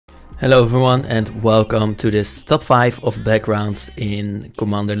Hello everyone and welcome to this top 5 of backgrounds in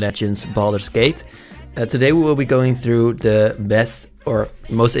Commander Legends Baldur's Gate. Today we will be going through the best, or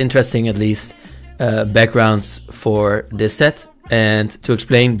most interesting at least, backgrounds for this set. And to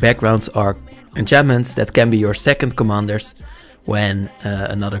explain, backgrounds are enchantments that can be your second commanders when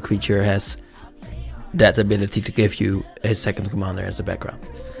another creature has that ability to give you a second commander as a background.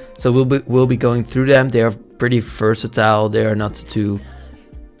 So we'll be going through them. They are pretty versatile, they are not too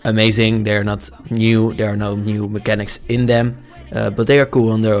amazing, they're not new, there are no new mechanics in them, but they are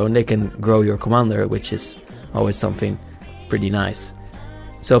cool on their own. They can grow your commander, which is always something pretty nice.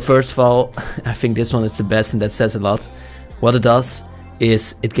 So first of all, I think this one is the best and that says a lot. What it does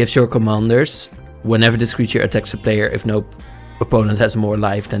is it gives your commanders, whenever this creature attacks a player, if no opponent has more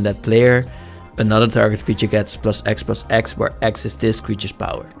life than that player, another target creature gets +X, where X is this creature's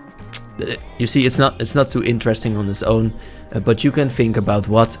power. You see, it's not too interesting on its own, but you can think about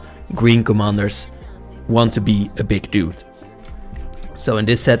what green commanders want to be a big dude. So in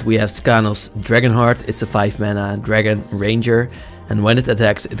this set we have Skanos Dragonheart. It's a 5 mana dragon ranger, and when it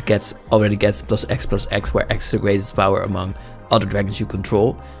attacks it already gets +X, where X is the greatest power among other dragons you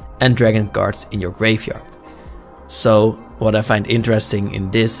control, and dragon cards in your graveyard. So what I find interesting in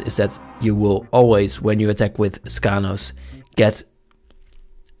this is that you will always, when you attack with Skanos, get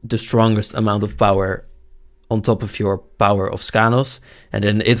the strongest amount of power on top of your power of Skanos, and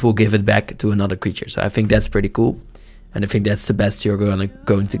then it will give it back to another creature. So I think that's pretty cool, and I think that's the best you're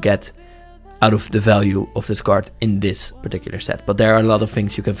going to get out of the value of this card in this particular set. But there are a lot of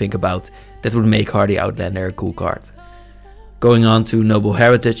things you can think about that would make Hardy Outlander a cool card. Going on to Noble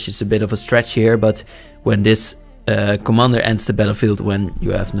Heritage, it's a bit of a stretch here, but when this commander ends the battlefield when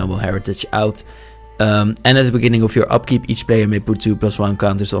you have Noble Heritage out, and at the beginning of your upkeep, each player may put 2+1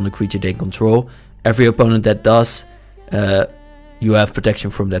 counters on a creature they control. Every opponent that does, you have protection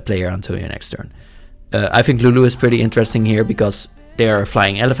from that player until your next turn. I think Lulu is pretty interesting here because they are a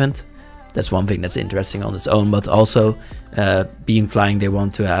flying elephant. That's one thing that's interesting on its own, but also being flying, they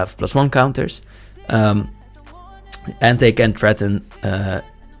want to have +1 counters. And they can threaten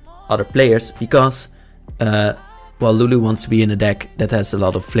other players because well, Lulu wants to be in a deck that has a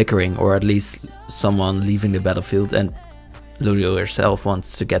lot of flickering, or at least someone leaving the battlefield, and Lulu herself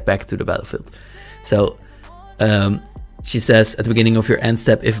wants to get back to the battlefield. So she says, at the beginning of your end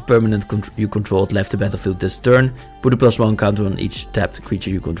step, if a permanent you controlled left the battlefield this turn, put a +1 counter on each tapped creature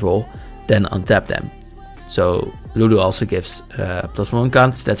you control, then untap them. So Lulu also gives +1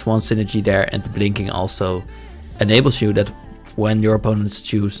 counters. That's one synergy there, and the blinking also enables you that when your opponents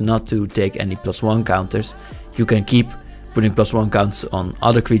choose not to take any +1 counters, you can keep putting +1 counters on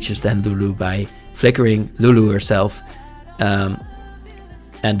other creatures than Lulu by flickering Lulu herself,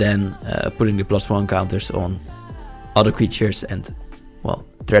 and then putting the +1 counters on other creatures and, well,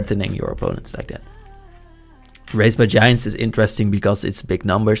 threatening your opponents like that. Raised by Giants is interesting because it's big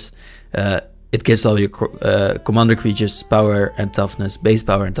numbers. It gives all your commander creatures power and toughness, base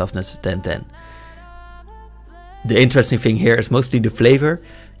power and toughness 10-10. The interesting thing here is mostly the flavor.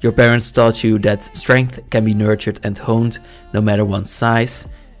 Your parents taught you that strength can be nurtured and honed no matter one's size,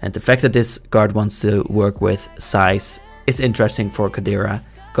 and the fact that this card wants to work with size is interesting for Kadira,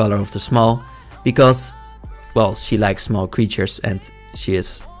 Color of the Small, because, well, she likes small creatures and she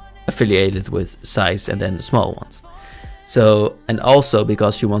is affiliated with size and then the small ones. So, and also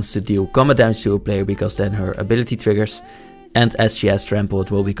because she wants to deal combat damage to a player, because then her ability triggers, and as she has trample,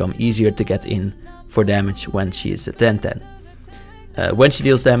 it will become easier to get in for damage when she is a 10-10. When she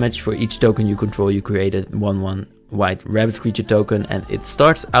deals damage, for each token you control, you create a 1/1 white rabbit creature token, and it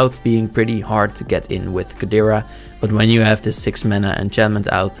starts out being pretty hard to get in with Kadira, but when you have this 6 mana enchantment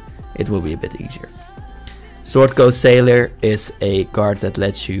out, it will be a bit easier. Sword Coast Sailor is a card that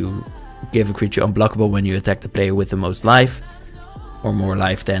lets you give a creature unblockable when you attack the player with the most life, or more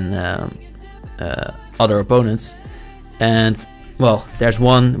life than other opponents. And, well, there's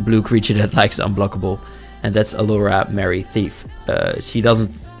one blue creature that likes unblockable, and that's Allura Merry Thief. She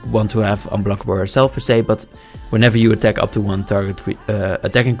doesn't want to have unblockable herself per se, but whenever you attack up to one target,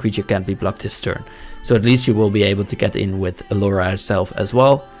 attacking creature can't be blocked this turn. So at least you will be able to get in with Allura herself as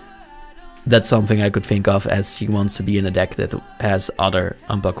well. That's something I could think of, as she wants to be in a deck that has other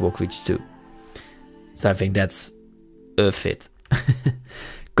unblockable creatures too. So I think that's a fit.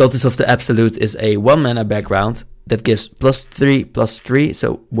 Cultist of the Absolute is a 1 mana background that gives +3/+3,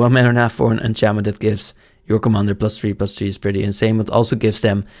 so 1 mana for an enchantment that gives your commander +3/+3 is pretty insane, but also gives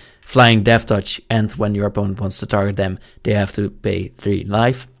them Flying Death Touch, and when your opponent wants to target them, they have to pay 3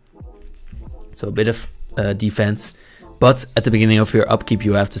 life. So a bit of defense, but at the beginning of your upkeep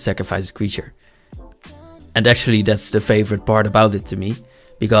you have to sacrifice a creature. And actually that's the favorite part about it to me,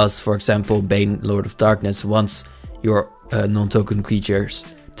 because, for example, Bane, Lord of Darkness, wants your non-token creatures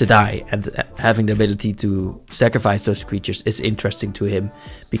to die, and having the ability to sacrifice those creatures is interesting to him,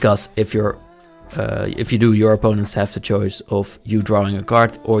 because if you do, your opponents have the choice of you drawing a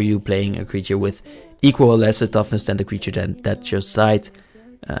card or you playing a creature with equal or lesser toughness than the creature that just died.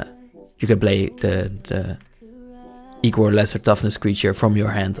 You can play the equal or lesser toughness creature from your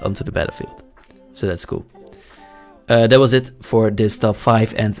hand onto the battlefield. So that's cool. That was it for this top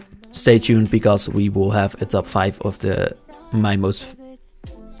 5, and stay tuned because we will have a top 5 of my most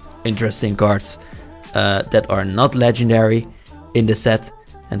interesting cards that are not legendary in the set,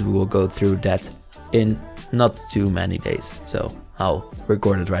 and we will go through that in not too many days. So I'll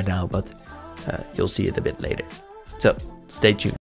record it right now, but you'll see it a bit later. So stay tuned.